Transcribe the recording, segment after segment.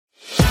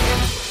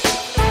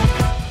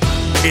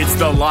It's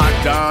the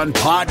Locked On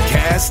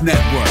Podcast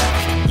Network,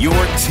 your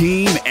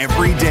team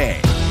every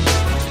day.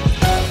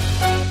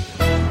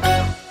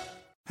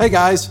 Hey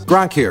guys,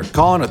 Gronk here,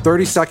 calling a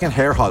 30-second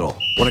hair huddle.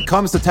 When it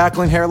comes to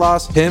tackling hair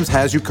loss, Hims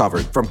has you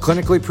covered. From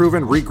clinically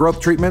proven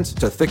regrowth treatments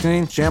to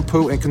thickening,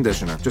 shampoo, and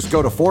conditioner. Just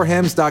go to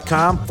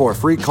 4hims.com for a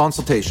free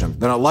consultation.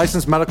 Then a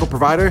licensed medical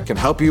provider can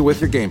help you with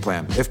your game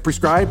plan. If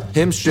prescribed,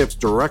 Hims ships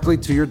directly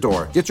to your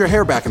door. Get your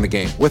hair back in the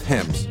game with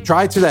Hims.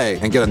 Try today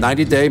and get a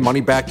 90-day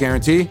money-back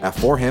guarantee at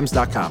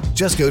 4hims.com.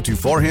 Just go to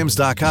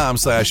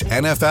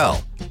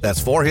 4hims.com/NFL.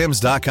 That's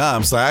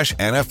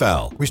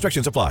 4hims.com/NFL.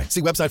 Restrictions apply.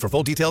 See website for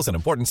full details and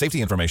important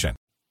safety information.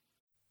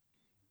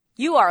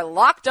 You are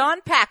Locked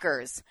On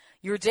Packers,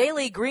 your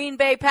daily Green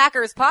Bay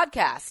Packers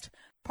podcast,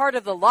 part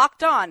of the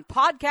Locked On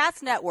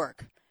Podcast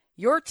Network,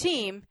 your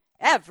team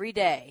every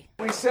day.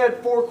 We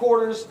said 4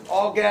 quarters,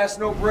 all gas,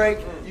 no break.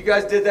 You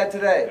guys did that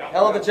today.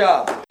 Hell of a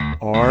job.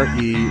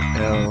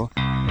 RELAX.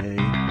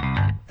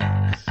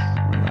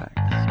 Relax.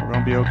 We're going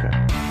to be okay.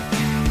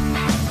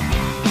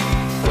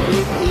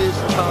 It is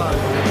time.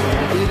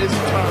 It is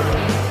time.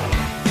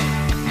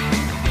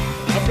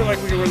 I feel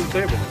like we can run the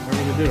table. I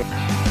really do.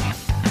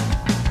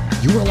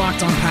 You are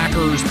Locked On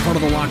Packers, part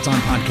of the Locked On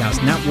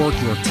Podcast Network,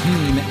 your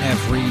team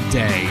every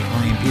day.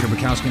 I am Peter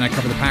Bukowski, and I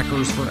cover the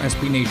Packers for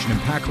SB Nation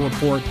and Packer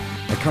Report.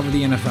 I cover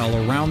the NFL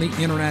around the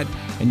internet,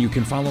 and you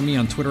can follow me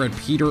on Twitter at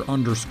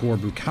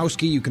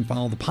Peter_Bukowski. You can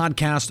follow the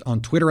podcast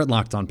on Twitter at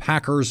Locked On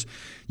Packers.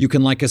 You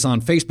can like us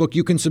on Facebook.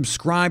 You can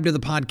subscribe to the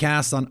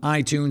podcast on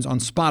iTunes, on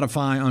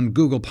Spotify, on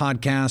Google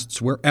Podcasts,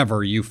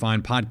 wherever you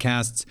find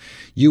podcasts.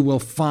 You will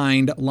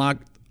find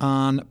Locked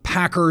On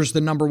Packers,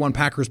 the #1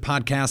 Packers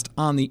podcast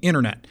on the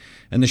internet,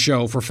 and the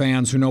show for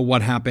fans who know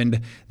what happened.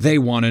 They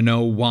want to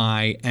know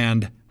why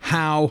and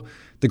how.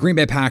 The Green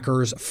Bay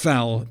Packers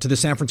fell to the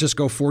San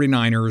Francisco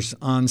 49ers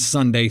on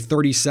Sunday,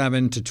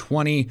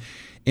 37-20,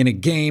 in a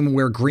game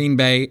where Green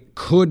Bay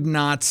could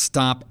not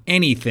stop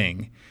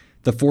anything.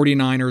 The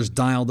 49ers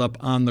dialed up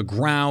on the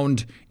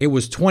ground. It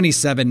was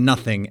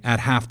 27-0 at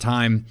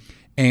halftime,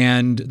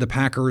 and the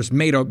Packers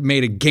made a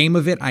game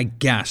of it, I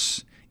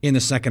guess, in the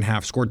second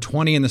half. Scored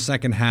 20 in the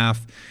second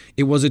half.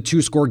 It was a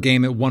 2-score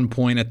game at one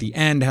point at the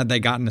end. Had they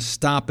gotten a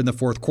stop in the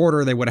fourth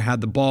quarter, they would have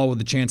had the ball with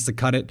a chance to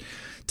cut it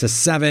to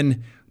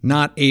 7.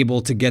 Not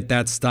able to get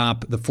that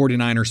stop. The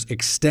 49ers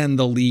extend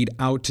the lead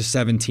out to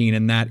 17,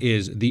 and that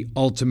is the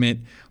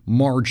ultimate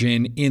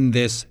margin in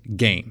this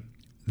game.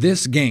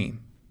 This game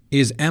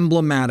is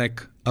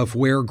emblematic of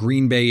where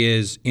Green Bay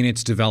is in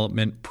its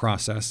development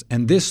process,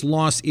 and this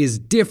loss is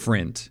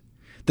different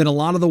than a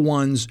lot of the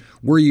ones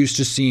we're used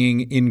to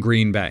seeing in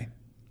Green Bay.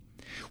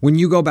 When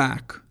you go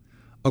back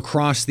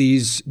across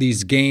these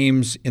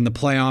games in the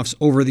playoffs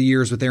over the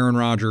years with Aaron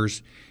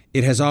Rodgers,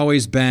 it has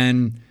always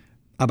been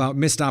about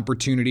missed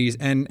opportunities,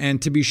 and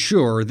to be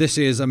sure, this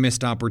is a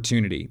missed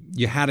opportunity.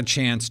 You had a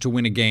chance to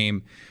win a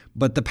game,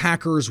 but the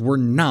Packers were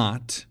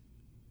not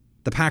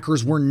the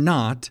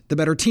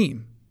better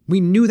team. We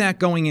knew that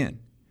going in,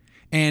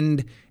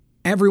 and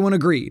everyone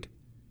agreed.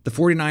 The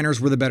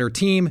 49ers were the better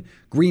team.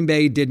 Green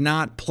Bay did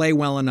not play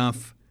well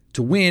enough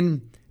to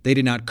win. They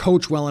did not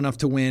coach well enough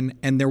to win,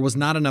 and there was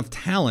not enough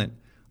talent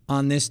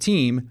on this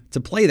team to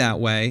play that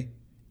way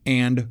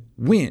and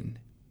win.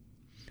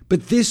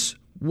 But this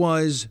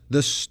was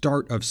the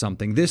start of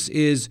something. This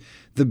is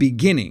the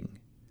beginning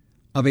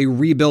of a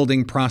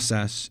rebuilding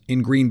process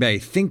in Green Bay.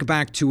 Think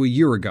back to a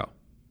year ago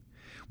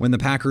when the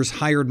Packers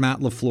hired Matt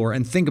LaFleur,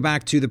 and think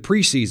back to the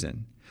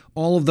preseason.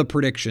 All of the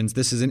predictions,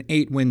 this is an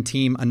 8-win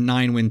team, a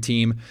 9-win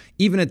team,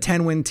 even a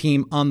 10-win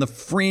team on the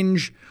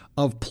fringe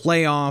of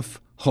playoff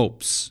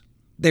hopes.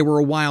 They were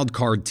a wild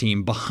card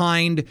team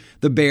behind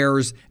the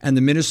Bears and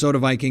the Minnesota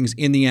Vikings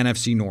in the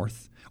NFC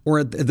North, or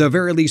at the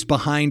very least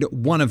behind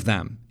one of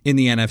them in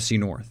the NFC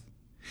North.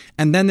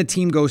 And then the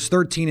team goes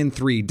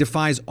 13-3,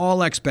 defies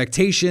all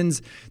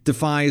expectations,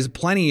 defies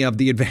plenty of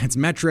the advanced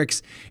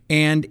metrics,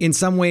 and in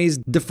some ways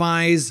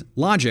defies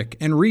logic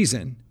and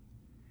reason,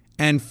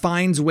 and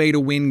finds a way to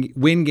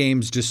win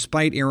games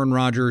despite Aaron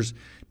Rodgers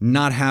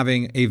not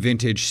having a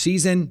vintage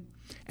season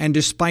and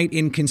despite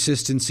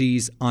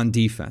inconsistencies on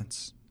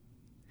defense.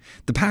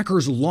 The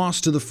Packers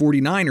lost to the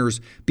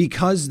 49ers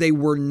because they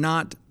were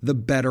not the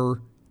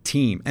better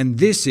team. And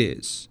this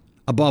is,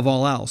 above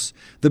all else,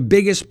 the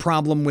biggest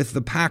problem with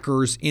the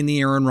Packers in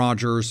the Aaron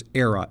Rodgers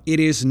era.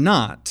 It is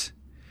not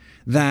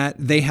that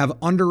they have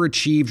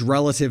underachieved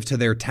relative to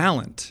their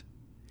talent.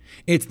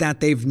 It's that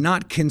they've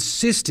not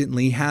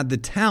consistently had the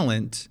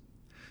talent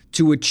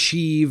to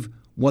achieve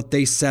what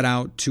they set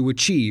out to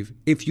achieve.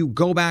 If you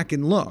go back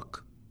and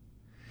look,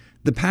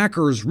 the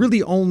Packers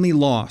really only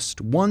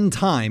lost one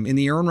time in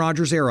the Aaron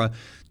Rodgers era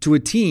to a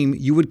team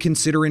you would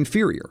consider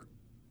inferior,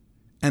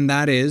 and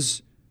that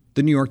is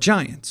the New York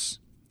Giants.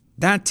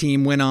 That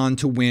team went on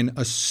to win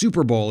a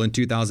Super Bowl in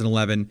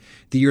 2011,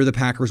 the year the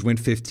Packers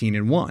went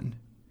 15-1.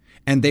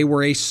 And they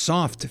were a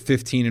soft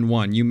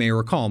 15-1, you may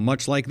recall.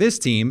 Much like this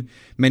team,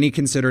 many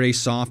considered a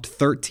soft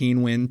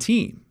 13-win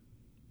team.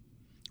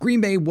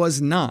 Green Bay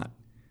was not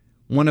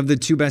one of the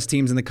two best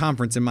teams in the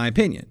conference, in my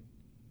opinion.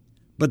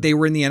 but they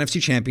were in the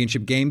NFC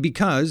Championship game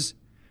because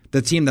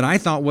the team that I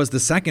thought was the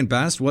second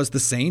best was the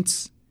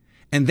Saints,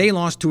 and they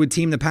lost to a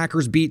team the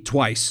Packers beat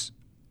twice.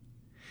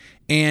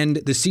 And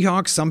the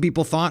Seahawks, some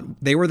people thought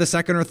they were the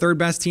second or third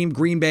best team.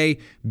 Green Bay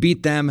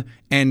beat them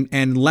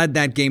and led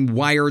that game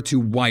wire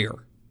to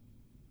wire.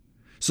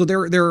 So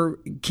there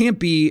can't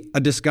be a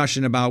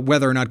discussion about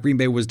whether or not Green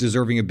Bay was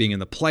deserving of being in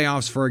the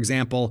playoffs, for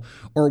example,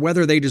 or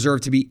whether they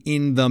deserve to be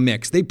in the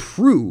mix. They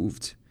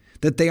proved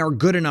that they are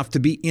good enough to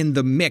be in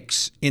the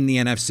mix in the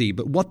NFC.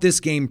 But what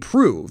this game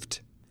proved,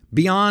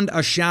 beyond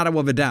a shadow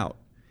of a doubt,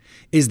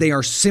 is they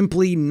are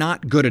simply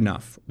not good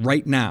enough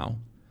right now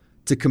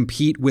to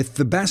compete with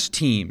the best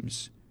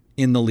teams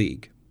in the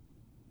league.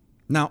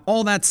 Now,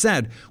 all that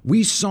said,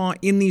 we saw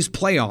in these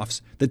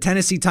playoffs the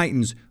Tennessee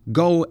Titans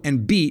go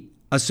and beat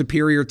a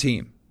superior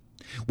team.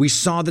 We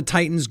saw the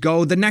Titans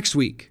go the next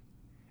week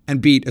and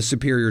beat a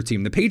superior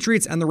team. The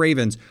Patriots and the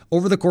Ravens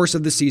over the course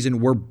of the season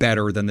were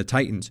better than the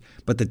Titans,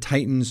 but the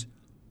Titans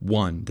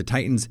won. The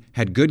Titans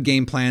had good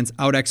game plans,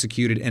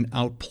 out-executed and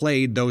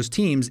outplayed those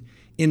teams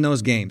in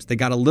those games. They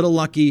got a little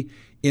lucky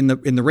in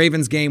the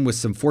Ravens game with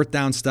some fourth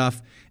down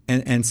stuff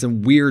and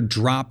some weird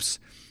drops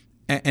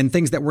and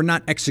things that were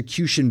not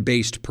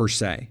execution-based per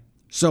se.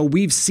 So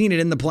we've seen it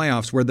in the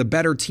playoffs where the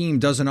better team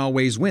doesn't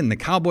always win. The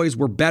Cowboys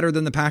were better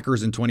than the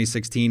Packers in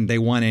 2016. They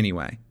won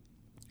anyway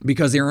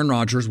because Aaron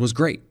Rodgers was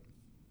great.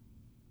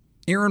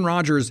 Aaron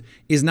Rodgers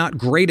is not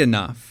great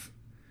enough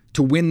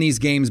to win these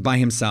games by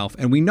himself,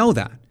 and we know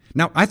that.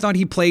 Now, I thought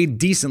he played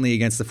decently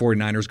against the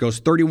 49ers, goes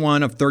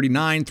 31 of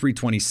 39,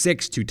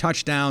 326, 2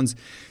 touchdowns,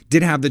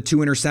 did have the 2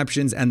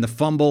 interceptions and the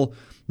fumble.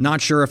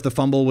 Not sure if the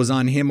fumble was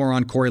on him or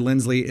on Corey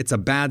Linsley. It's a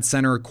bad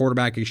center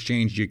quarterback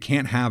exchange. You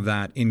can't have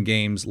that in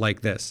games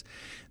like this.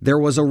 There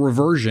was a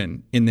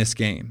reversion in this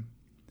game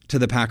to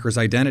the Packers'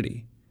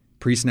 identity.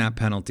 Pre-snap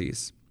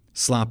penalties,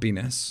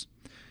 sloppiness,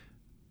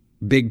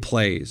 big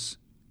plays,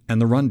 and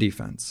the run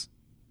defense.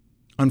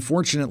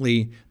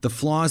 Unfortunately, the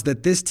flaws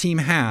that this team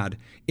had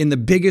in the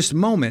biggest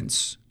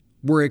moments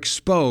were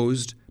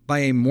exposed by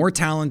a more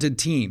talented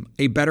team,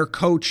 a better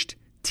coached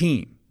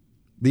team.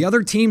 The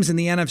other teams in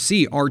the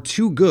NFC are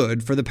too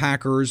good for the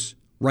Packers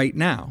right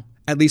now.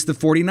 At least the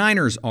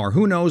 49ers are.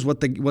 Who knows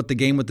what the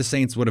game with the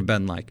Saints would have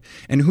been like?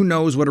 And who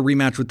knows what a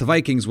rematch with the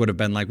Vikings would have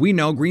been like? We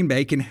know Green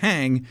Bay can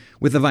hang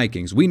with the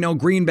Vikings. We know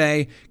Green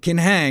Bay can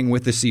hang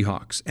with the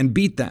Seahawks and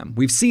beat them.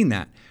 We've seen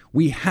that.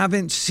 We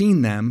haven't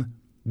seen them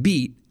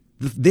beat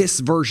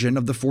this version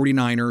of the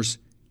 49ers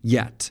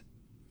yet.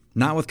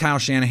 Not with Kyle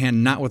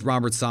Shanahan, not with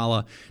Robert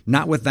Saleh,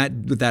 not with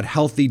that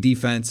healthy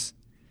defense,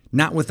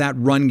 not with that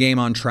run game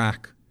on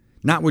track,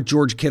 not with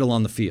George Kittle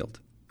on the field.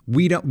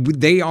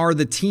 They are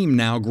the team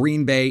now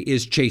Green Bay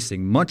is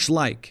chasing, much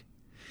like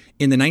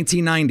in the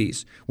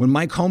 1990s when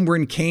Mike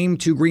Holmgren came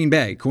to Green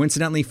Bay,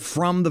 coincidentally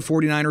from the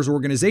 49ers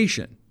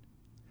organization.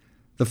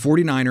 The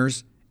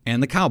 49ers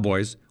and the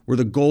Cowboys were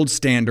the gold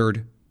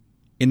standard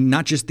in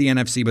not just the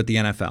NFC, but the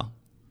NFL.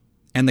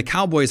 And the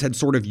Cowboys had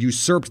sort of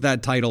usurped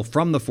that title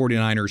from the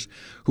 49ers,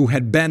 who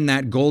had been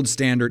that gold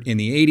standard in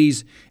the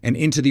 80s and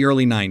into the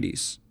early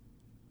 90s.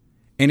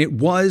 And it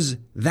was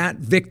that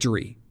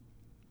victory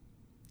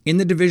in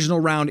the divisional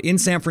round in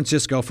San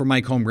Francisco for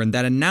Mike Holmgren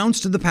that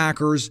announced the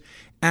Packers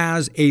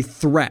as a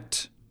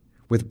threat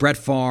with Brett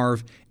Favre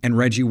and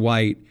Reggie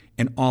White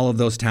and all of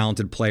those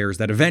talented players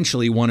that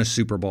eventually won a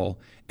Super Bowl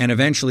and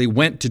eventually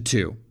went to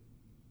 2.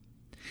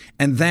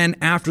 And then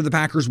after the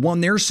Packers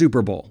won their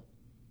Super Bowl,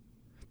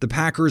 the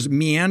Packers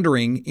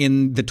meandering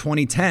in the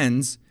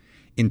 2010s,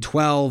 in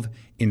 12,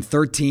 in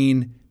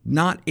 13,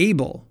 not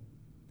able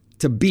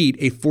to beat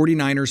a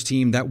 49ers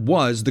team that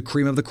was the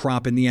cream of the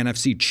crop in the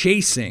NFC,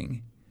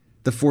 chasing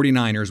the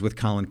 49ers with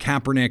Colin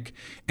Kaepernick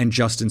and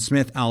Justin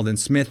Smith, Aldon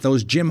Smith,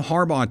 those Jim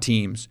Harbaugh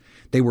teams.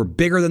 They were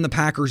bigger than the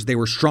Packers. They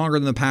were stronger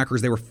than the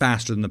Packers. They were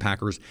faster than the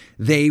Packers.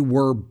 They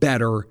were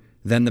better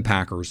than the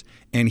Packers.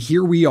 And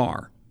here we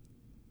are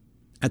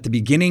at the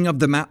beginning of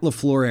the Matt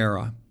LaFleur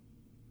era,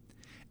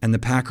 and the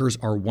Packers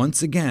are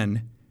once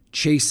again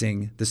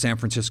chasing the San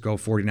Francisco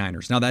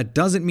 49ers. Now, that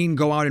doesn't mean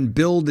go out and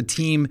build a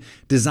team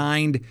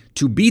designed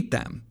to beat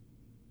them.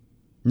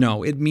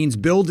 No, it means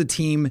build a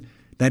team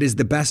that is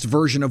the best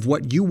version of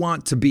what you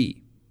want to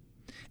be.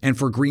 And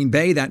for Green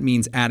Bay, that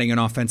means adding an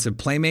offensive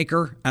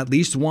playmaker, at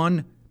least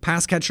one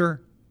pass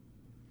catcher.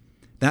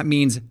 That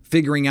means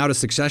figuring out a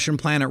succession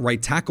plan at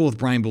right tackle with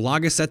Brian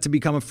Bulaga set to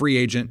become a free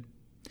agent.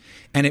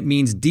 And it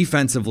means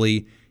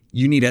defensively,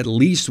 you need at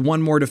least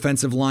one more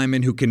defensive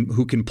lineman who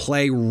can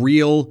play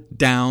real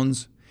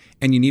downs,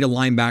 and you need a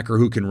linebacker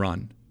who can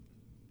run.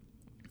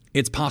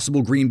 It's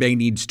possible Green Bay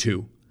needs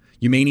 2.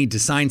 You may need to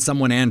sign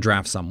someone and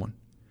draft someone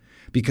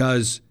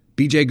because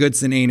B.J.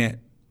 Goodson ain't it.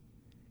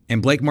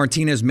 And Blake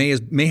Martinez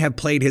may have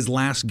played his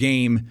last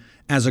game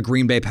as a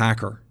Green Bay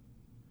Packer.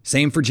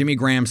 Same for Jimmy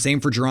Graham, same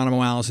for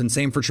Geronimo Allison,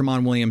 same for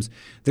Tramon Williams.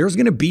 There's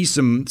going to be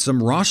some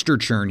roster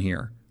churn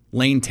here.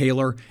 Lane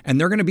Taylor, and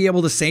they're going to be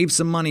able to save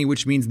some money,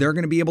 which means they're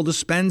going to be able to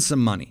spend some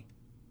money.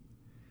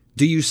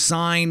 Do you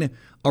sign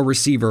a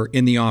receiver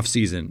in the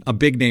offseason, a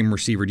big-name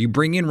receiver? Do you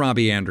bring in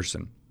Robbie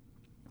Anderson?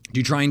 Do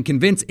you try and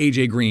convince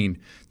A.J. Green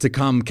to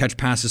come catch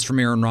passes from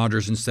Aaron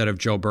Rodgers instead of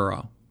Joe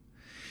Burrow?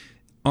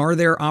 Are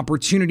there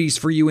opportunities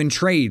for you in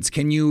trades?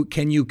 Can you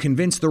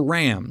convince the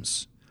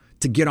Rams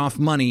to get off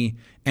money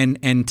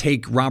and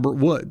take Robert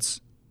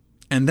Woods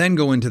and then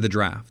go into the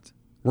draft?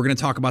 We're going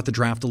to talk about the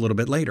draft a little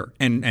bit later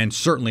and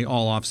certainly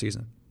all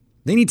offseason.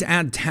 They need to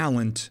add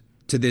talent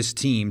to this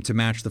team to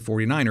match the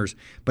 49ers,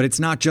 but it's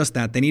not just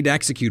that. They need to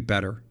execute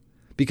better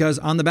because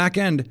on the back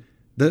end,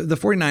 the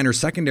 49ers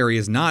secondary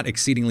is not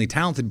exceedingly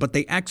talented, but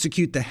they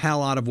execute the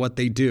hell out of what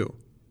they do.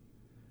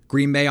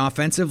 Green Bay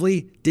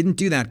offensively didn't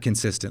do that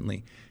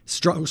consistently.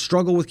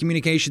 Struggle with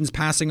communications,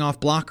 passing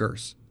off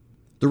blockers.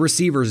 The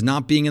receivers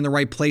not being in the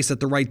right place at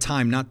the right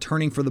time, not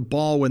turning for the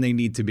ball when they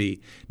need to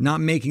be,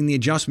 not making the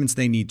adjustments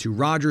they need to.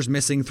 Rodgers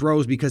missing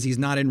throws because he's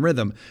not in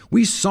rhythm.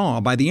 We saw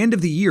by the end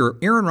of the year,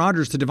 Aaron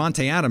Rodgers to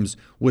Davante Adams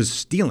was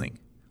stealing.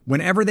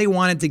 Whenever they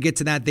wanted to get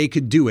to that, they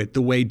could do it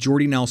the way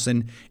Jordy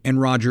Nelson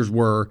and Rodgers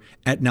were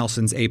at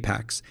Nelson's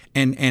apex.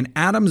 And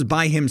Adams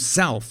by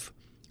himself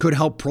could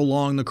help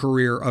prolong the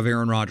career of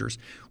Aaron Rodgers.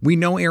 We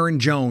know Aaron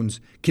Jones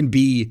can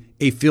be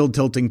a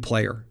field-tilting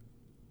player.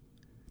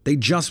 They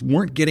just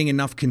weren't getting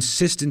enough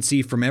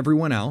consistency from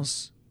everyone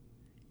else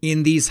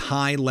in these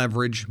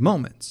high-leverage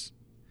moments.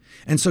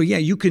 And so, yeah,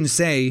 you can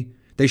say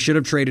they should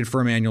have traded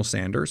for Emmanuel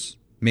Sanders.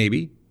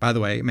 Maybe. By the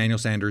way, Emmanuel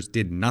Sanders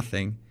did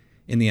nothing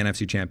in the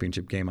NFC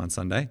Championship game on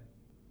Sunday.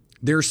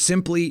 They're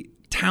simply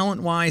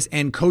talent-wise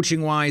and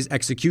coaching-wise,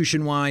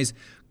 execution-wise,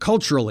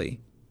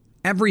 culturally,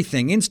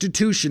 everything,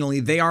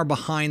 institutionally, they are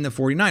behind the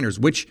 49ers,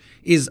 which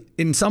is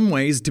in some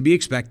ways to be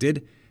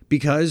expected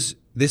because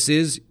this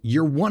is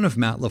year 1 of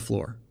Matt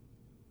LaFleur.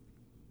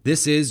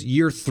 This is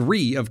year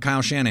 3 of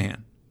Kyle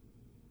Shanahan.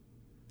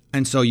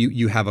 And so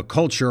you have a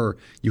culture,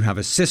 you have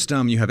a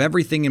system, you have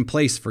everything in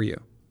place for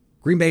you.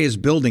 Green Bay is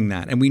building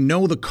that, and we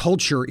know the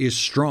culture is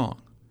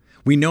strong.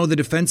 We know the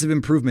defensive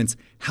improvements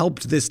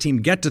helped this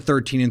team get to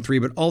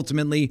 13-3, but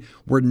ultimately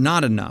were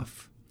not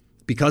enough.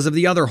 Because of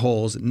the other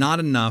holes, not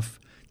enough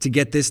to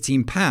get this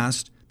team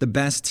past the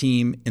best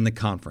team in the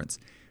conference.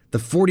 The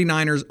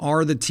 49ers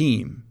are the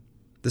team,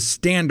 the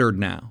standard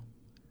now.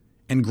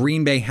 And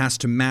Green Bay has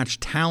to match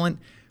talent,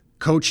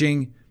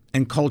 coaching,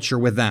 and culture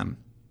with them.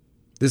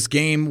 This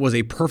game was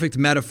a perfect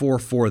metaphor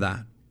for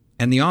that.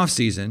 And the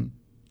offseason,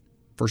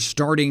 for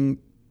starting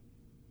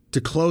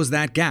to close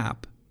that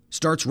gap,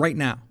 starts right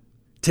now.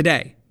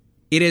 Today,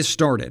 it has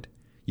started.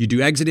 You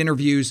do exit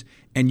interviews,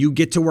 and you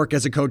get to work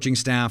as a coaching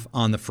staff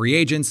on the free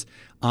agents,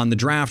 on the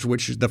draft,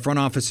 which the front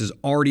office is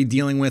already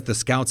dealing with. The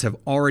scouts have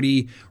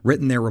already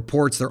written their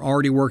reports. They're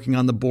already working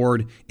on the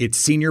board. It's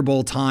Senior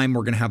Bowl time.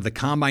 We're going to have the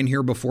combine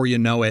here before you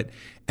know it.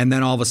 And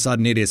then all of a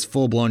sudden, it is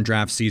full-blown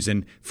draft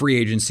season, free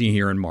agency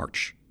here in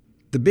March.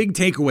 The big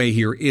takeaway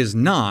here is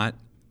not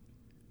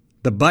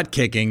the butt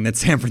kicking that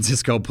San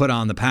Francisco put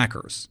on the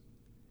Packers.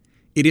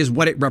 It is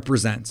what it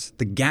represents,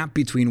 the gap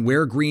between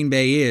where Green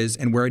Bay is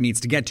and where it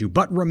needs to get to.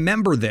 But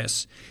remember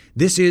this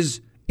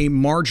is a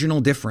marginal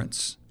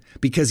difference.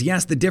 Because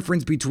yes, the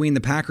difference between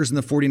the Packers and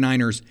the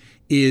 49ers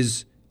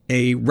is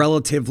a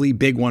relatively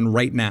big one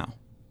right now.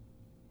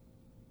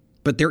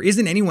 But there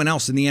isn't anyone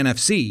else in the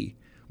NFC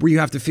where you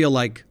have to feel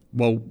like,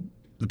 well,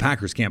 the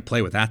Packers can't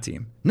play with that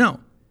team.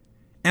 No.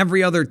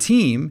 Every other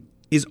team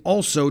is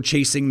also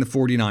chasing the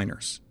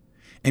 49ers.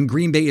 And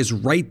Green Bay is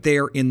right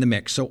there in the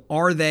mix. So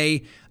are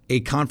they a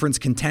conference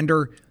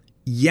contender?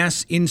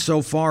 Yes,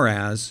 insofar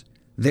as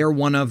they're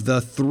one of the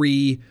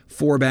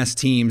 3-4 best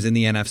teams in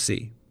the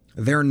NFC.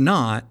 They're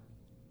not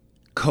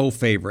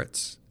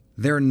co-favorites.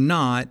 They're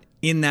not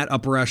in that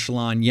upper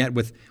echelon yet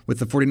with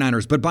the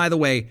 49ers. But by the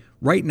way,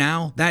 right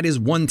now, that is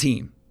one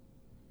team.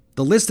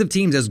 The list of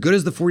teams as good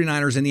as the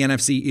 49ers in the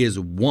NFC is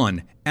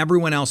one.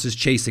 Everyone else is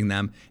chasing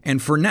them. And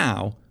for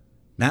now,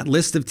 that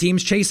list of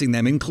teams chasing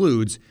them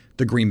includes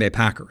the Green Bay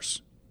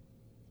Packers.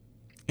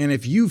 And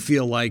if you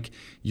feel like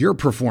your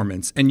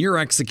performance and your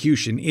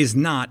execution is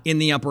not in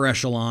the upper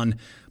echelon,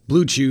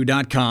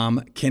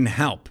 BlueChew.com can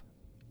help.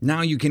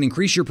 Now you can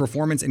increase your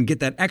performance and get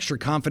that extra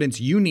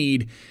confidence you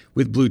need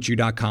with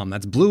BlueChew.com.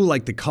 That's blue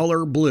like the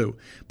color blue.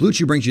 Blue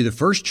Chew brings you the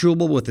first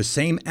chewable with the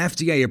same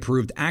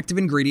FDA-approved active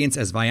ingredients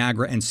as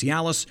Viagra and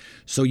Cialis,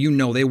 so you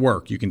know they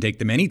work. You can take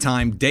them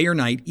anytime, day or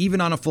night,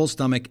 even on a full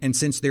stomach, and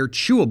since they're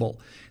chewable,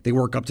 they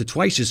work up to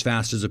twice as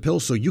fast as a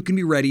pill, so you can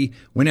be ready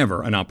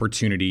whenever an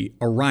opportunity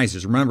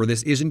arises. Remember,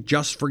 this isn't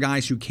just for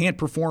guys who can't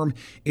perform.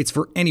 It's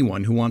for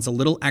anyone who wants a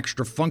little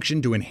extra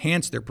function to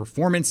enhance their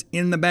performance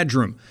in the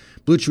bedroom.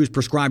 Blue Chew is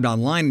prescribed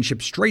online and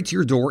shipped straight to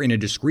your door in a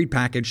discreet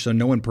package, so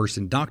no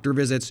in-person doctor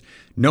visits,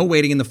 no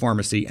waiting in the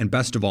pharmacy, and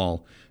best of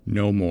all,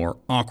 no more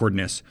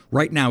awkwardness.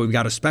 Right now, we've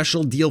got a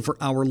special deal for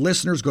our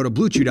listeners. Go to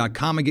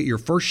BlueChew.com and get your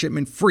first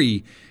shipment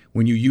free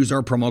when you use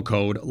our promo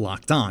code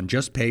LOCKEDON.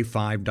 Just pay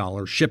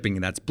 $5 shipping,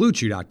 and that's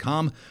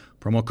BlueChew.com,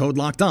 promo code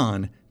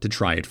LOCKEDON to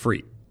try it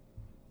free.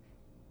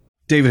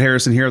 David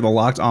Harrison here, the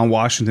Locked On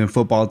Washington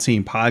Football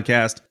Team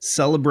podcast,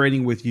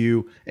 celebrating with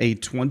you a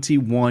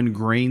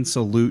 21-grain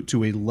salute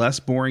to a less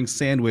boring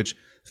sandwich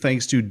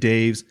thanks to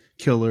Dave's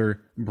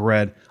Killer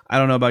bread. I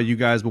don't know about you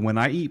guys, but when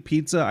I eat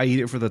pizza, I eat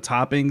it for the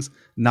toppings,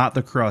 not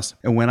the crust.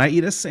 And when I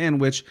eat a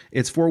sandwich,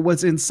 it's for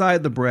what's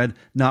inside the bread,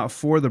 not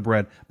for the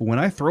bread. But when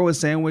I throw a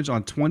sandwich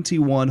on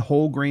 21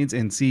 whole grains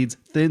and seeds,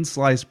 thin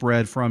sliced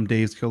bread from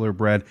Dave's Killer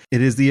Bread,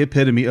 it is the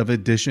epitome of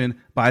addition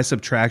by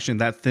subtraction.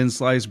 That thin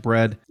sliced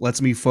bread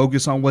lets me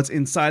focus on what's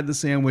inside the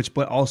sandwich,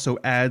 but also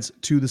adds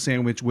to the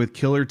sandwich with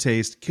killer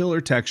taste,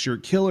 killer texture,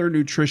 killer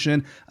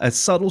nutrition, a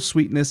subtle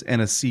sweetness,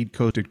 and a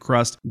seed-coated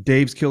crust.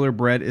 Dave's Killer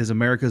Bread is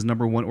America's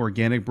 #1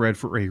 organic bread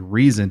for a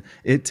reason.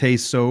 It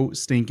tastes so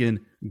stinking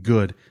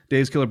good.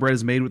 Dave's Killer Bread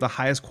is made with the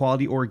highest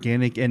quality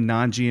organic and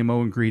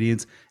non-GMO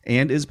ingredients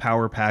and is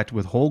power-packed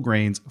with whole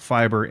grains,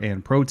 fiber,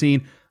 and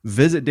protein.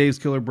 Visit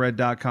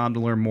daveskillerbread.com to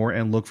learn more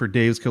and look for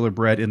Dave's Killer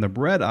Bread in the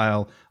bread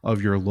aisle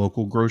of your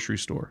local grocery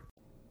store.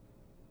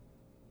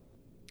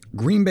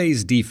 Green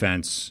Bay's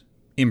defense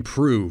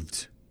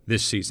improved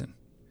this season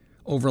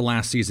over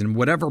last season.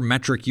 Whatever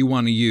metric you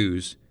want to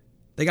use,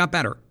 they got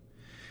better.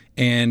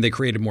 And they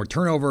created more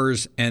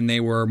turnovers, and they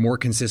were more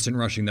consistent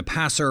rushing the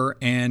passer,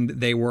 and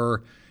they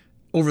were,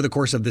 over the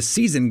course of the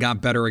season,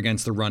 got better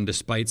against the run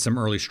despite some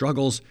early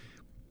struggles.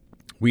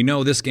 We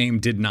know this game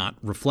did not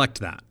reflect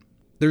that.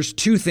 There's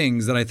two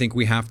things that I think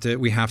we have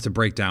to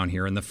break down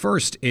here. And the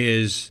first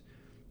is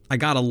I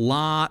got a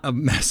lot of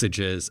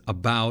messages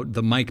about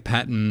the Mike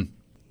Pettine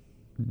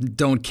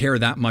don't care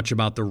that much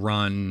about the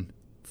run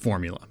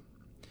formula.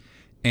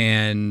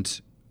 And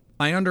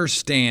I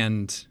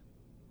understand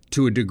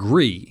to a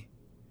degree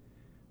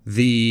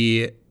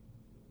the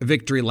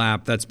victory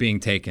lap that's being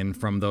taken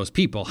from those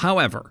people.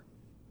 However,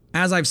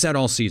 as I've said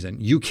all season,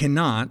 you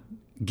cannot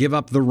give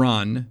up the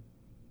run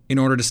in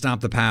order to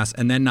stop the pass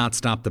and then not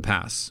stop the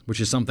pass, which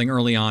is something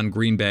early on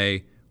Green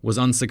Bay was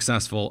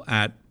unsuccessful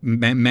at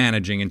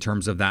managing in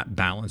terms of that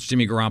balance.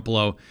 Jimmy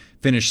Garoppolo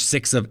finished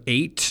 6 of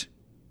 8,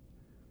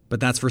 but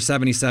that's for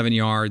 77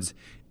 yards.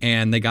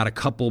 And they got a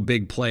couple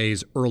big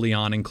plays early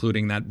on,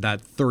 including that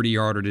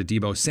 30-yarder to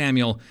Deebo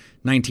Samuel,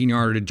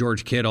 19-yarder to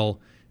George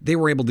Kittle. They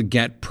were able to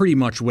get pretty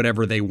much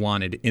whatever they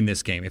wanted in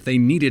this game. If they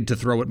needed to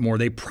throw it more,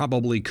 they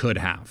probably could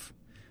have.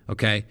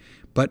 Okay?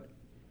 But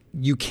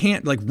you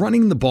can't, like,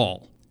 running the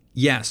ball.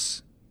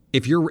 Yes,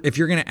 if you're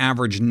going to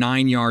average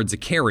 9 yards a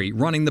carry,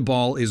 running the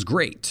ball is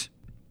great.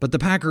 But the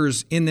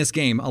Packers in this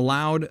game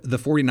allowed the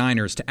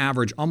 49ers to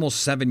average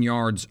almost 7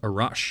 yards a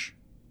rush.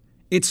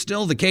 It's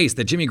still the case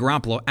that Jimmy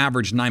Garoppolo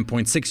averaged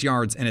 9.6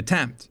 yards an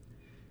attempt.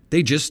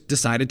 They just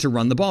decided to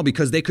run the ball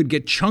because they could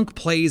get chunk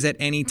plays at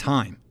any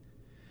time.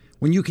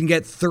 When you can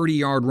get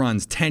 30-yard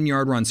runs,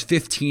 10-yard runs,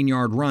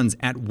 15-yard runs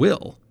at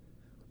will,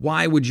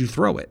 why would you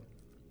throw it?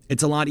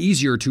 It's a lot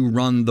easier to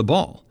run the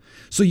ball.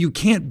 So you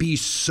can't be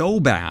so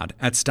bad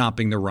at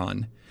stopping the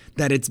run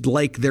that it's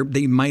like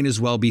they might as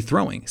well be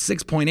throwing.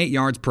 6.8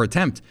 yards per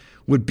attempt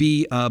would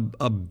be a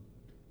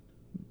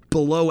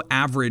below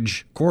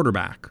average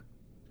quarterback.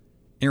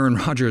 Aaron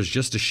Rodgers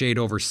just a shade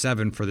over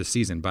 7 for the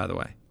season, by the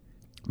way.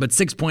 But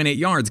 6.8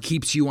 yards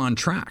keeps you on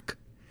track.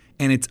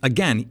 And it's,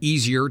 again,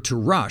 easier to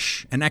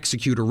rush and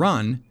execute a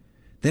run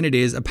than it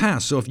is a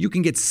pass. So if you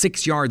can get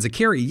 6 yards a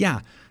carry, yeah,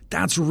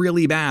 that's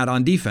really bad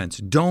on defense.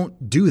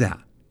 Don't do that.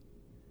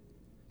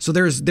 So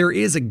there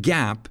is a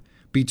gap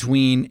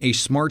between a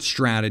smart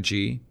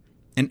strategy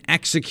and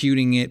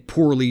executing it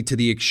poorly to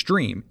the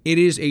extreme. It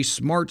is a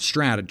smart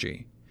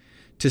strategy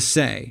to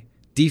say,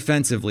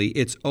 defensively,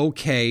 it's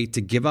okay to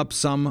give up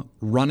some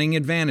running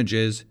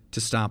advantages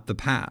to stop the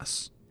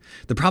pass.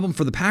 The problem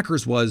for the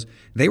Packers was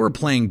they were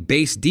playing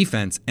base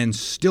defense and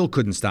still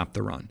couldn't stop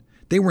the run.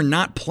 They were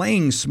not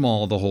playing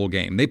small the whole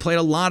game. They played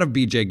a lot of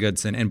B.J.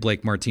 Goodson and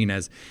Blake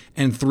Martinez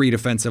and 3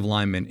 defensive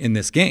linemen in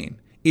this game.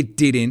 It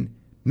didn't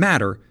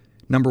matter.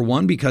 Number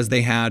one, because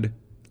they had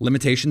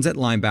limitations at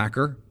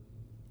linebacker,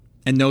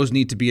 and those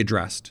need to be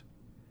addressed.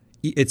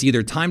 It's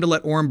either time to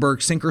let Oren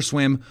Burks sink or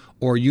swim,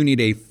 or you need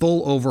a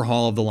full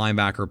overhaul of the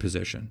linebacker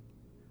position.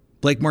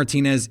 Blake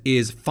Martinez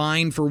is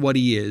fine for what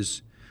he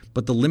is,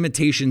 but the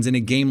limitations in a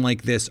game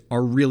like this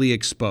are really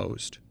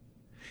exposed.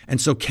 And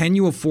so can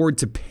you afford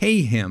to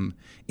pay him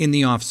in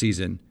the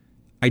offseason?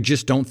 I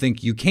just don't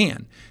think you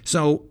can.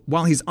 So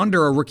while he's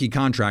under a rookie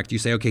contract, you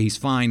say, okay, he's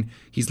fine.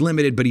 He's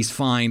limited, but he's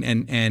fine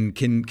and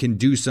can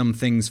do some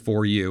things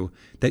for you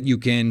that you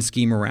can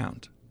scheme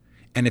around.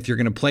 And if you're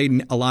going to play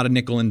a lot of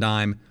nickel and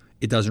dime,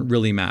 it doesn't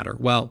really matter.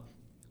 Well,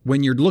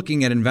 when you're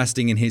looking at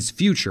investing in his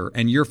future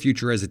and your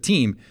future as a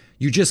team,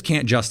 you just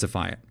can't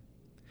justify it.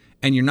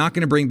 And you're not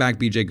going to bring back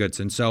B.J.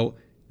 Goodson. So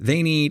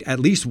they need at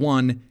least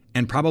 1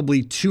 and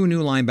probably 2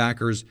 new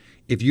linebackers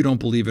if you don't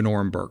believe in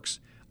Oren Burks.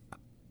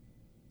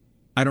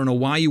 I don't know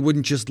why you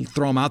wouldn't just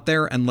throw him out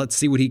there and let's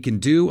see what he can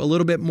do a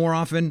little bit more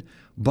often,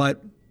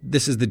 but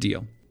this is the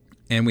deal.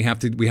 And we have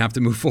to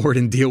move forward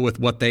and deal with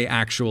what they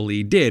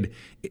actually did.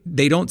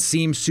 They don't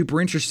seem super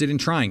interested in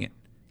trying it.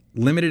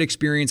 Limited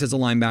experience as a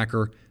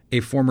linebacker, a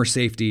former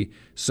safety.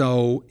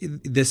 So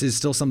this is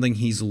still something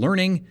he's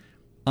learning.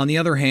 On the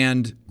other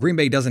hand, Green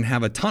Bay doesn't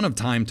have a ton of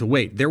time to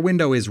wait. Their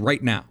window is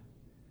right now.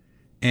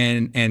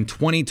 And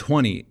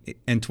 2020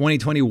 and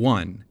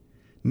 2021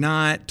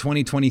 not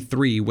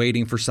 2023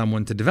 waiting for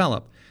someone to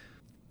develop.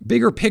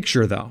 Bigger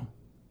picture, though,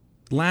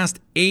 last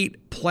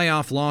 8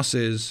 playoff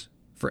losses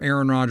for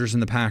Aaron Rodgers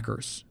and the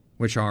Packers,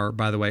 which are,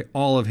 by the way,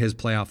 all of his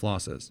playoff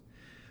losses.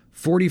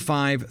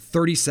 45,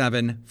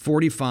 37,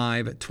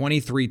 45,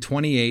 23,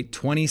 28,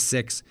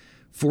 26,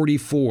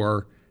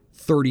 44,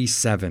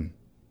 37.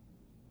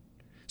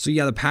 So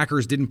yeah, the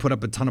Packers didn't put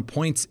up a ton of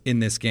points in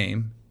this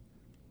game,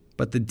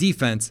 but the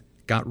defense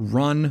got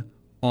run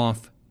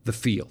off the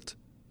field.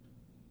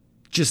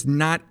 Just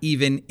not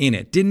even in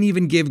it. Didn't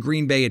even give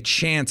Green Bay a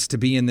chance to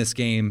be in this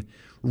game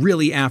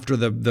really after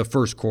the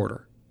first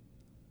quarter.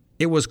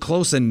 It was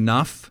close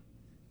enough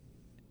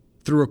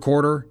through a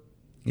quarter,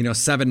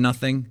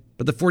 7-0.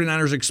 But the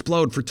 49ers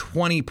explode for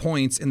 20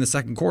 points in the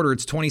second quarter.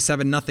 It's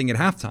 27-0 at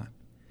halftime.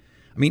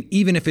 I mean,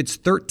 even if it's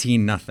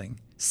 13-0,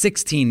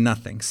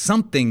 16-0,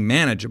 something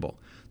manageable,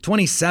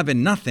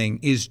 27-0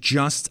 is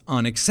just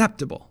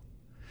unacceptable.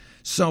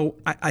 So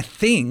I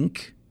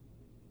think,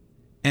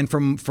 and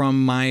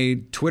from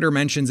my Twitter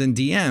mentions and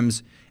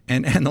DMs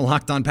and the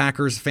Locked On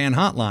Packers fan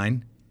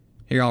hotline,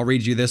 here, I'll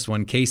read you this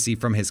one. Casey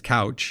from his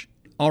couch.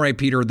 All right,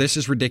 Peter, this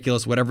is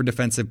ridiculous. Whatever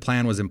defensive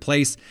plan was in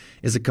place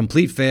is a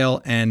complete fail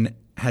and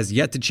has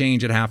yet to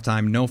change at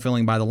halftime. No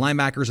filling by the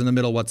linebackers in the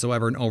middle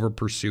whatsoever, and over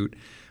pursuit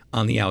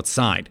on the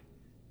outside.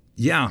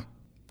 Yeah,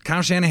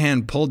 Kyle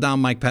Shanahan pulled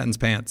down Mike Pettine's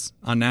pants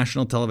on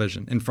national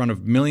television in front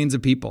of millions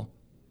of people.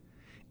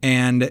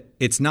 And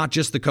it's not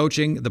just the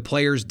coaching. The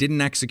players didn't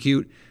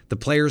execute. The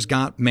players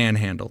got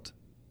manhandled.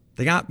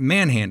 They got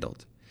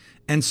manhandled.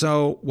 And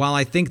so while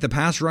I think the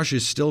pass rush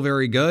is still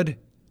very good,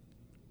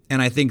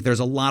 and I think there's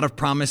a lot of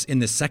promise in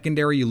the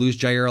secondary, you lose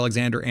Jair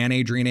Alexander and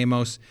Adrian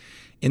Amos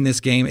in this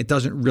game, it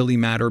doesn't really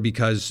matter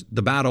because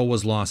the battle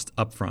was lost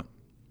up front.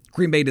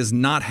 Green Bay does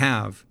not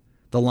have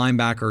the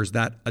linebackers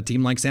that a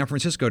team like San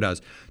Francisco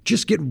does.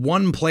 Just get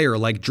one player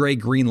like Dre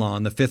Greenlaw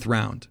in the 5th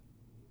round.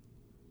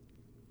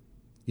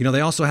 They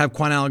also have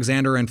Quan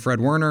Alexander and Fred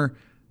Warner.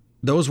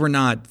 Those were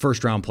not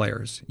first-round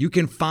players. You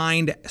can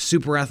find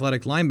super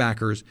athletic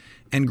linebackers,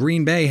 and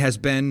Green Bay has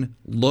been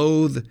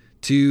loath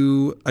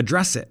to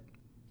address it.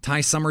 Ty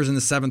Summers in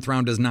the 7th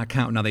round does not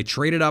count. Now, they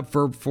traded up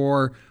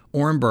for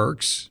Oren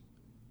Burks.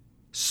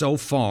 So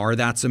far,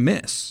 that's a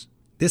miss.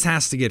 This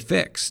has to get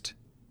fixed.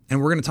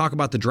 And we're going to talk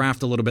about the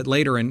draft a little bit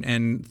later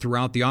and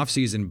throughout the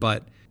offseason,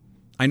 but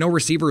I know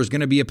receiver is going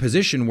to be a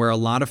position where a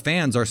lot of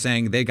fans are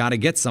saying they got to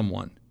get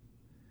someone.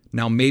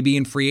 Now, maybe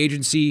in free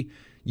agency,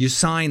 you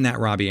sign that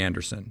Robbie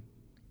Anderson,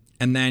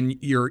 and then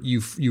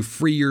you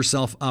free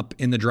yourself up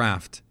in the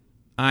draft.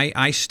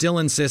 I still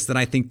insist that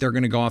I think they're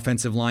going to go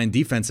offensive line,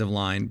 defensive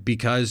line,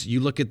 because you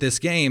look at this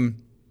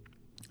game,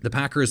 the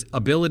Packers'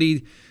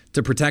 ability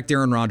to protect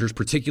Aaron Rodgers,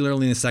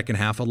 particularly in the second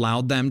half,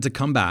 allowed them to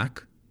come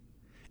back,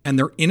 and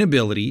their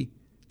inability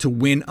to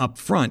win up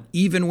front,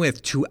 even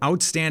with 2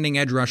 outstanding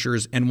edge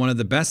rushers and one of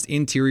the best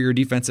interior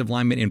defensive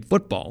linemen in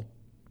football,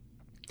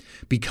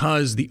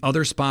 because the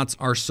other spots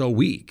are so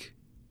weak,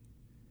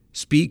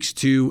 speaks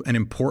to an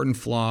important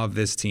flaw of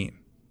this team.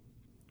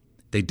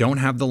 They don't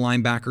have the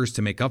linebackers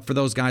to make up for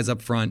those guys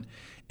up front,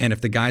 and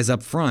if the guys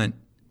up front,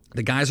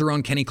 the guys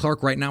around Kenny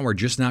Clark right now are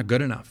just not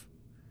good enough.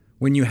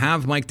 When you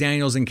have Mike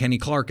Daniels and Kenny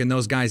Clark and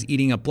those guys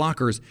eating up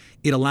blockers,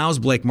 it allows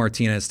Blake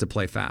Martinez to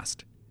play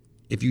fast.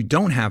 If you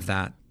don't have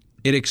that,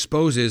 it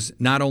exposes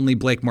not only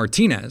Blake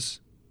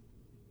Martinez,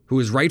 who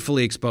is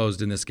rightfully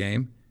exposed in this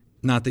game,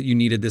 not that you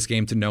needed this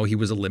game to know he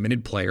was a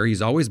limited player.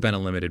 He's always been a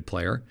limited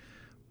player.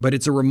 But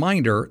it's a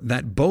reminder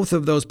that both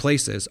of those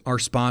places are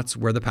spots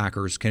where the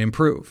Packers can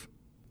improve.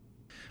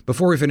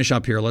 Before we finish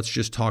up here, let's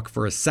just talk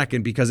for a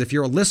second, because if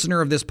you're a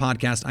listener of this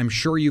podcast, I'm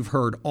sure you've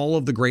heard all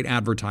of the great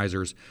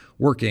advertisers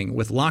working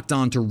with Locked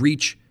On to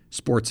reach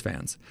sports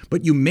fans.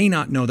 But you may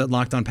not know that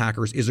Locked On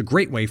Packers is a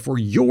great way for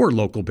your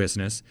local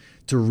business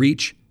to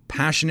reach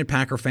passionate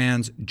Packer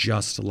fans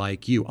just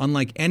like you.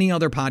 Unlike any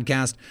other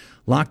podcast,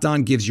 Locked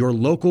On gives your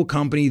local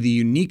company the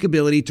unique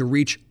ability to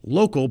reach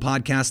local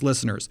podcast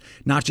listeners.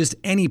 Not just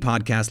any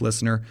podcast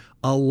listener,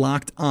 a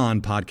Locked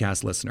On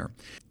podcast listener.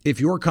 If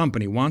your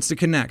company wants to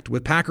connect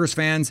with Packers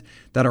fans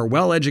that are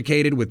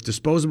well-educated with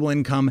disposable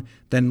income,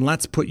 then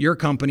let's put your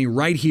company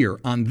right here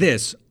on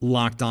this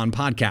Locked On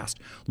podcast.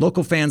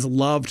 Local fans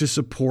love to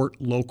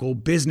support local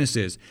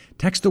businesses.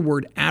 Text the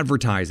word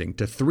advertising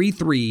to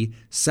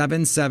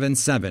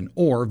 33777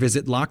 or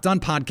visit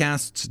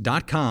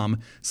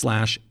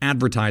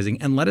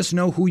LockedOnPodcasts.com/advertising and let us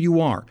know who you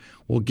are.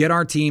 We'll get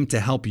our team to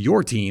help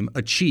your team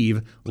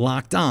achieve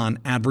Locked On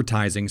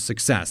advertising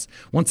success.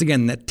 Once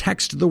again,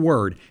 text the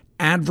word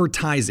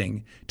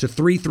advertising to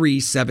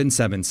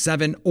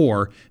 33777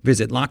 or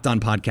visit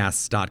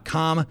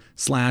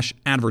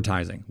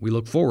LockedOnPodcasts.com/advertising. We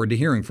look forward to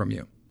hearing from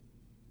you.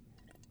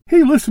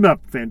 Hey, listen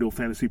up, FanDuel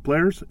fantasy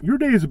players. Your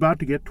day is about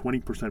to get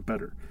 20%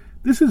 better.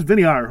 This is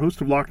Vinny Iyer, host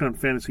of Locked On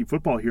Fantasy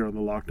Football here on the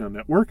Locked On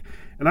Network,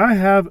 and I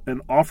have an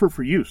offer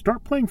for you.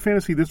 Start playing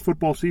fantasy this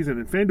football season,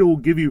 and FanDuel will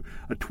give you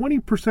a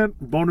 20%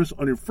 bonus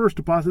on your first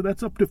deposit.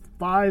 That's up to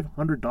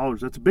 $500.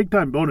 That's a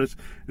big-time bonus,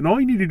 and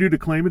all you need to do to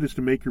claim it is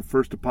to make your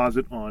first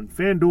deposit on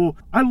FanDuel.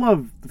 I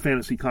love the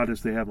fantasy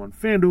contests they have on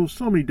FanDuel.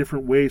 So many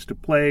different ways to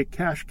play,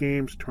 cash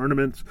games,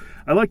 tournaments.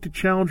 I like to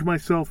challenge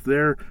myself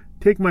there.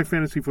 Take my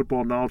fantasy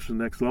football knowledge to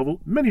the next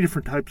level. Many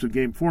different types of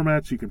game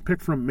formats you can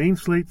pick from: main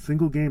slate,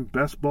 single game,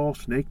 best ball,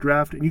 snake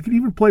draft, and you can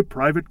even play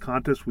private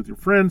contests with your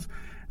friends.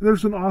 And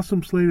there's an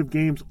awesome slate of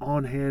games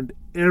on hand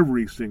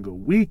every single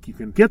week. You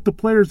can get the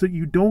players that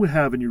you don't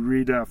have in your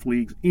redraft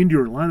leagues into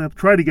your lineup.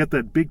 Try to get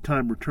that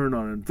big-time return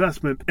on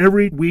investment.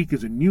 Every week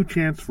is a new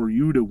chance for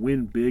you to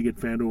win big at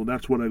FanDuel, and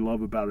that's what I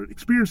love about it.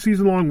 Experience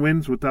season-long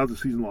wins without the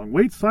season-long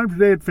waits. Sign up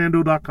today at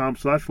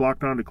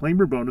FanDuel.com/LockedOn to claim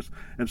your bonus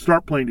and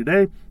start playing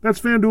today. That's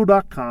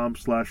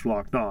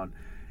FanDuel.com/LockedOn.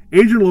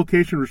 Age and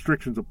location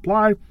restrictions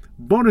apply.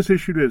 Bonus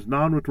issued as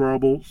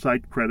non-withdrawable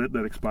site credit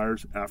that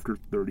expires after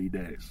 30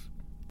 days.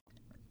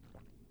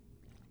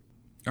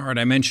 All right,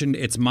 I mentioned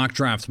it's Mock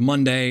Draft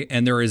Monday,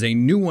 and there is a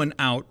new one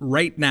out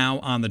right now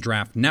on the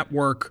Draft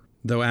Network,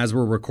 though as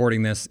we're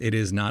recording this, it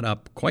is not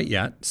up quite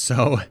yet,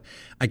 so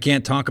I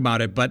can't talk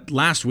about it. But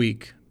last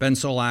week, Ben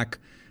Solak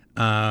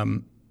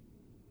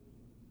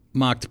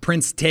mocked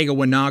Prince Tega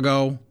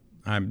Wanogho.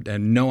 I have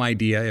no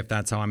idea if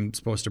that's how I'm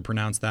supposed to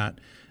pronounce that.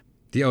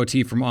 The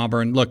OT from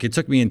Auburn. Look, it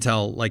took me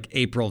until like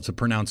April to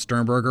pronounce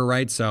Sternberger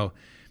right, so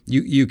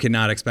you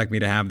cannot expect me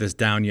to have this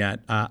down yet.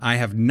 I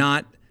have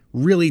not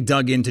really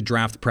dug into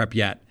draft prep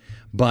yet,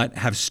 but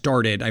have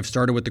started. I've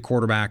started with the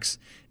quarterbacks,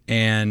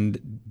 and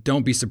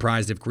don't be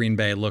surprised if Green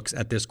Bay looks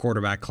at this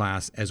quarterback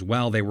class as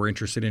well. They were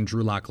interested in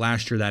Drew Lock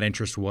last year. That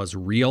interest was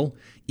real,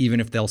 even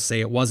if they'll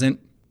say it wasn't.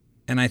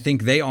 And I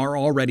think they are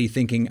already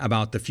thinking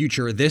about the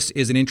future. This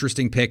is an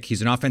interesting pick.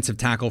 He's an offensive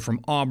tackle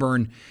from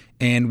Auburn,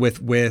 and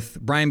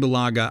with Brian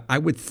Bulaga, I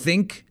would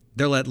think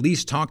they'll at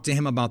least talk to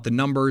him about the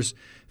numbers,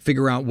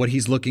 figure out what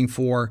he's looking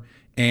for,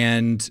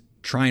 and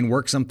try and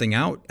work something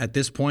out. At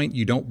this point,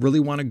 you don't really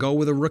want to go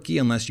with a rookie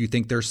unless you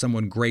think there's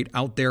someone great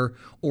out there,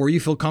 or you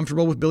feel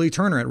comfortable with Billy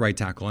Turner at right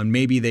tackle, and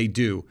maybe they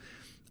do.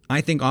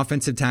 I think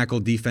offensive tackle,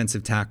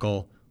 defensive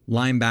tackle,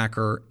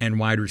 linebacker, and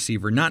wide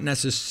receiver, not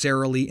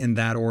necessarily in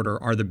that order,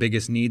 are the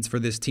biggest needs for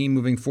this team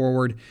moving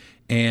forward,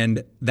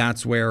 and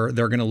that's where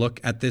they're going to look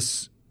at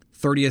this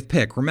 30th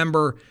pick.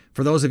 Remember,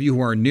 for those of you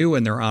who are new,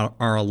 and there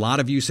are a lot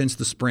of you since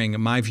the spring,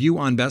 my view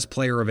on best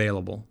player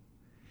available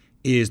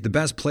is the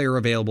best player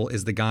available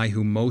is the guy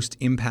who most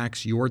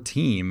impacts your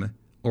team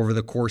over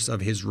the course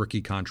of his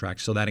rookie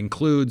contract. So that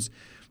includes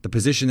the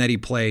position that he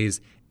plays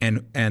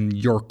and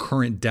your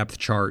current depth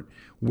chart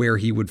where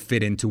he would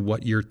fit into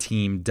what your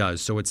team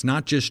does. So it's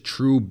not just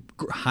true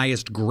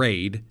highest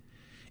grade,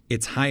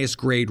 it's highest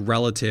grade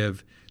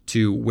relative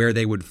to where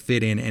they would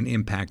fit in and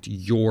impact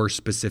your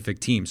specific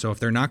team. So if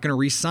they're not going to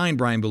re-sign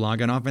Brian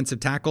Bulaga, an offensive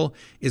tackle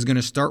is going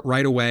to start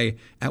right away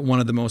at one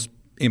of the most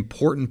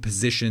important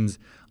positions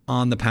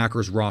on the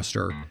Packers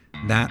roster.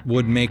 That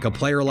would make a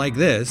player like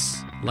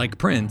this, like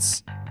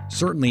Prince,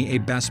 certainly a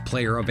best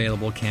player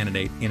available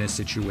candidate in a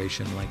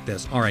situation like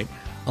this. All right,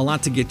 a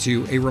lot to get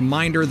to. A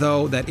reminder,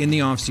 though, that in the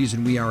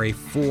offseason, we are a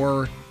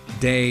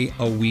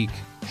 4-day-a-week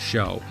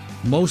show,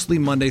 mostly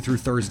Monday through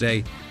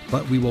Thursday,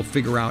 but we will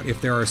figure out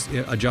if there are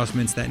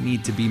adjustments that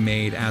need to be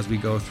made as we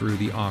go through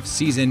the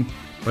offseason.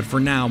 But for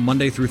now,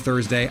 Monday through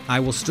Thursday,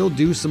 I will still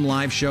do some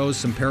live shows,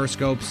 some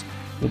Periscopes.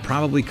 We'll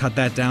probably cut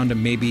that down to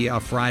maybe a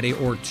Friday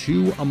or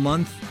two a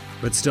month,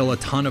 but still a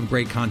ton of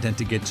great content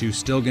to get to.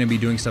 Still going to be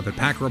doing stuff at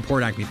Packer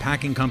Report, Acme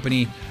Packing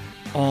Company,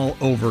 all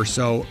over.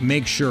 So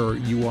make sure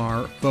you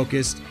are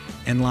focused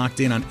and locked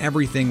in on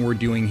everything we're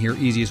doing here.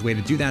 Easiest way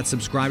to do that,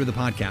 subscribe to the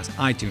podcast,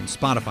 iTunes,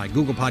 Spotify,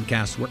 Google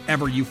Podcasts,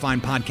 wherever you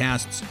find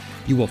podcasts.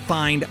 You will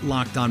find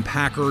Locked On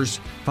Packers.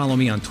 Follow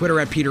me on Twitter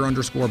at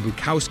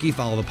Peter_Bukowski.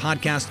 Follow the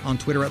podcast on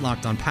Twitter at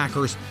Locked On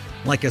Packers.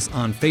 Like us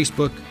on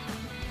Facebook.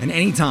 And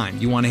anytime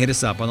you want to hit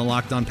us up on the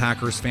Locked On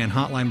Packers fan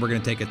hotline, we're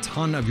going to take a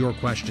ton of your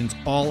questions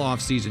all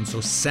off season. So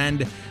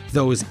send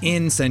those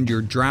in, send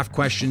your draft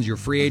questions, your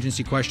free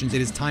agency questions. It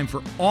is time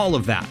for all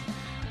of that.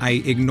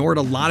 I ignored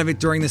a lot of it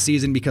during the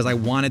season because I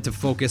wanted to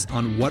focus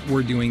on what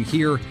we're doing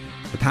here.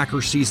 The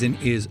Packers season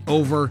is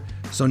over.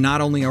 So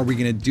not only are we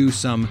going to do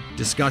some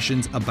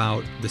discussions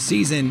about the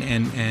season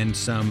and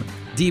some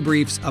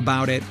debriefs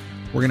about it,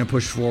 we're going to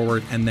push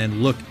forward and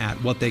then look at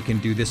what they can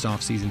do this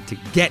offseason to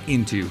get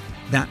into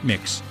that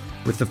mix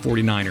with the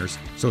 49ers.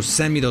 So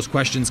send me those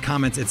questions,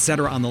 comments,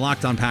 etc. on the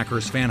Locked On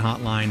Packers fan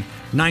hotline,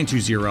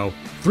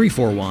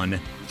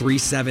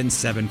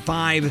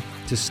 920-341-3775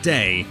 to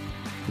stay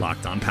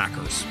Locked On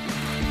Packers.